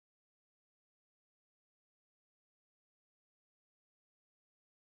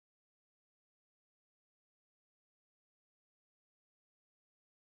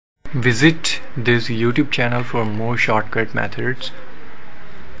Visit this YouTube channel for more shortcut methods,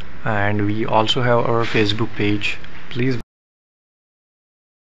 and we also have our Facebook page. Please.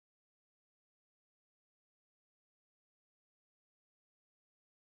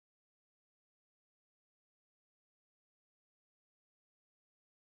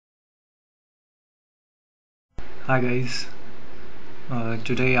 Hi guys,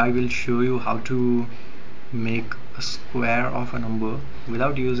 today I will show you how to make a square of a number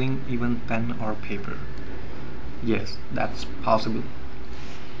without using even pen or paper. Yes, that's possible.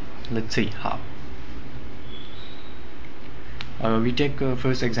 Let's see how. We take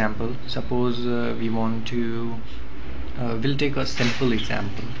first example. Suppose we want to we'll take a simple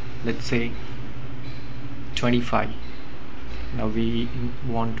example. Know, let's say 25. Now we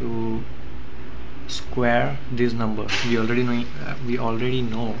want to square this number. We already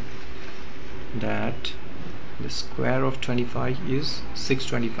know that the square of 25 is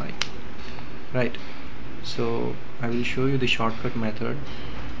 625, right? So I will show you the shortcut method.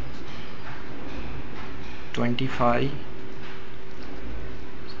 25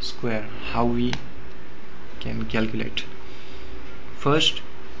 square, how we can calculate. First,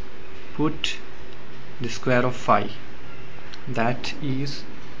 put the square of 5, that is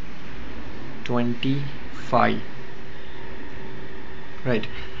 25, right?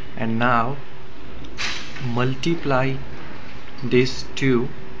 And now multiply this 2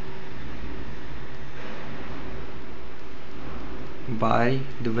 by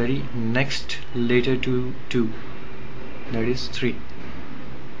the very next letter to 2, that is 3.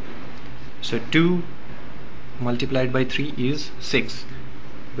 So 2 multiplied by 3 is 6.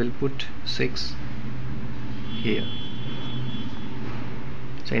 We'll put 6 here.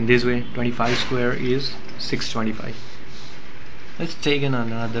 So in this way 25 square is 625. Let's take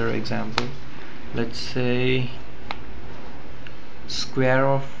another example. Let's say square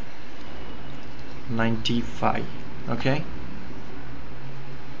of 95. Okay,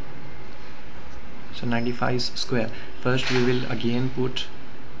 so 95 is square. First we will again put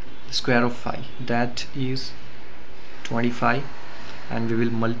the square of 5, that is 25, and we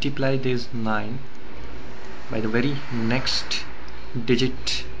will multiply this 9 by the very next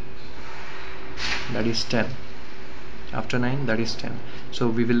digit, that is 10. After 9, that is 10. So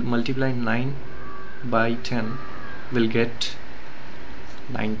we will multiply 9 by 10, we'll get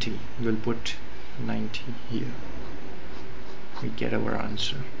 90. We'll put 90 here. We get our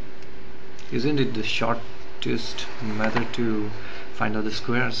answer. Isn't it the shortest method to find out the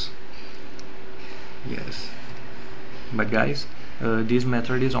squares? Yes. But guys, this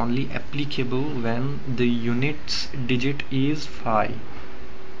method is only applicable when the units digit is 5.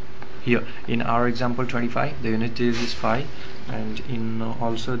 Here in our example 25, the unit digit is 5, and in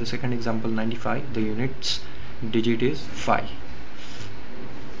also the second example 95, the units digit is 5.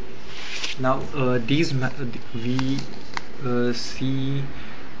 Now we see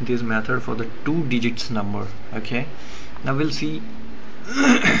this method for the 2 digits number. Okay, now we'll see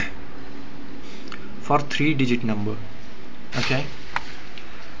for 3 digit number. Okay,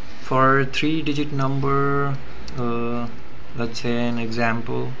 for 3 digit number, let's say an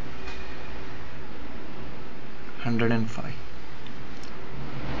example 105.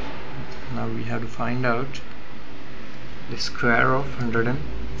 Now we have to find out the square of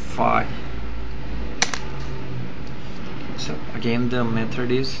 105. So again the method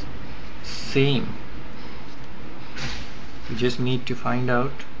is same. We just need to find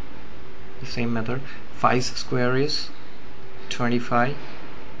out the same method. 5 square is 25,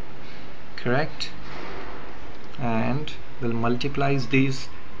 correct? And we'll multiply these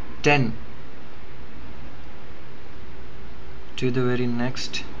 10 to the very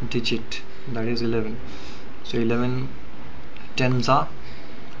next digit, that is 11. So 11 tens are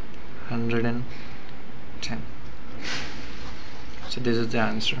 110. So this is the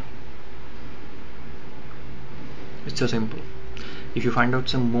answer. It's so simple. If you find out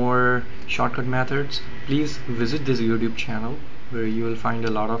some more shortcut methods, please visit this YouTube channel where you will find a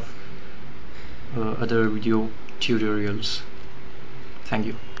lot of other video tutorials. Thank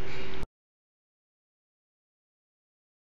you.